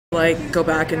Like go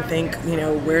back and think,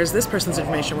 where's this person's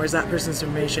information, where's that person's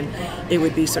information, it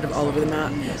would be sort of all over the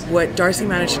map. What Darci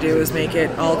managed to do is make it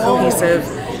all cohesive,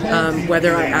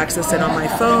 whether I access it on my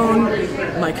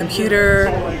phone, my computer,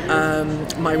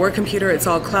 my work computer, it's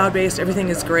all cloud-based, everything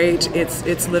is great,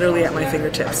 it's literally at my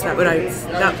fingertips.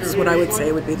 That's what I would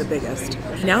say would be the biggest.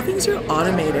 Now things are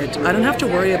automated. I don't have to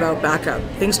worry about backup.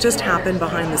 Things just happen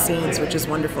behind the scenes, which is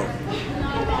wonderful.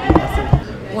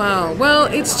 Wow, well,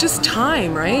 it's just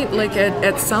time, right? Like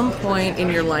at some point in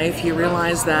your life, you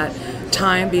realize that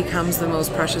time becomes the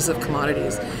most precious of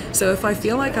commodities. So if I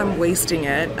feel like I'm wasting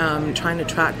it, trying to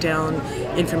track down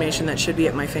information that should be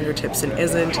at my fingertips and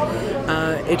isn't,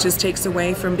 it just takes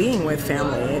away from being with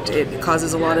family. It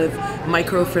causes a lot of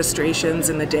micro frustrations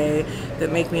in the day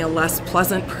that make me a less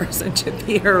pleasant person to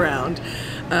be around.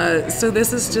 So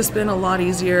this has just been a lot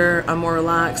easier. I'm more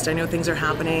relaxed. I know things are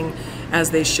happening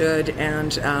as they should,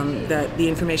 and that the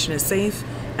information is safe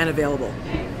and available.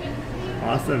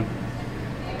 Awesome.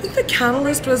 I think the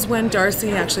catalyst was when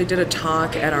Darci actually did a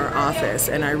talk at our office,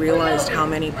 and I realized how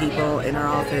many people in our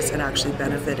office had actually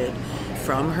benefited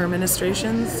from her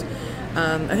ministrations.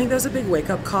 I think that was a big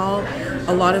wake-up call.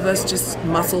 A lot of us just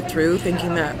muscled through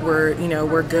thinking that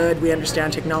we're good, we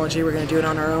understand technology, we're going to do it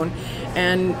on our own.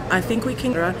 And I think we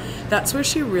can. That's where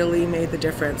she really made the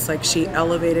difference. Like, she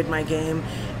elevated my game,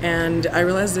 and I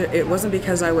realized that it wasn't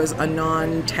because I was a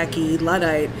non-techie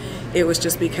Luddite. It was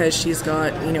just because she's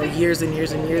got years and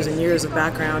years and years and years of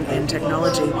background in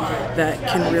technology that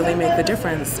can really make the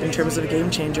difference in terms of a game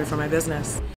changer for my business.